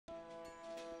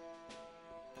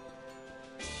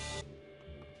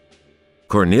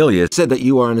Cornelius said that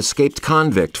you are an escaped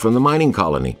convict from the mining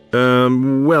colony.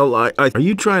 Well, are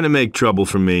you trying to make trouble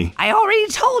for me? I already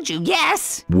told you,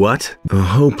 yes. What? A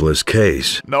hopeless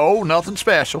case. No, nothing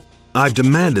special. I've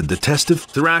demanded the test of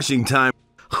thrashing time.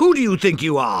 Who do you think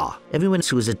you are? Everyone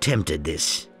who has attempted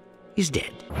this is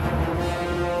dead.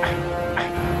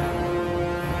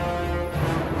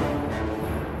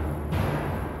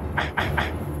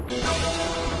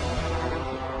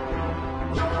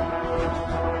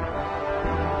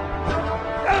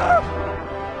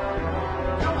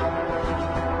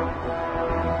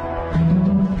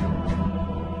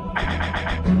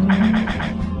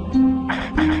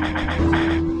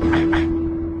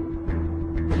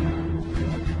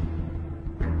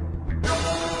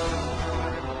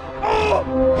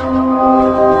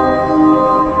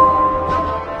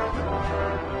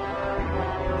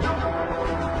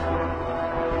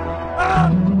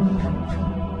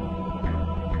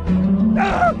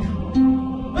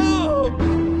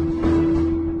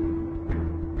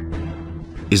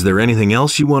 Is there anything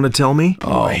else you want to tell me?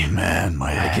 Oh, man,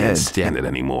 my head. I can't stand it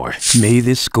anymore. May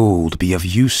this gold be of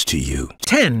use to you.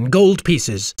 10 gold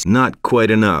pieces. Not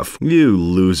quite enough. You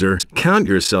loser. Count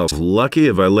yourself lucky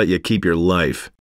if I let you keep your life.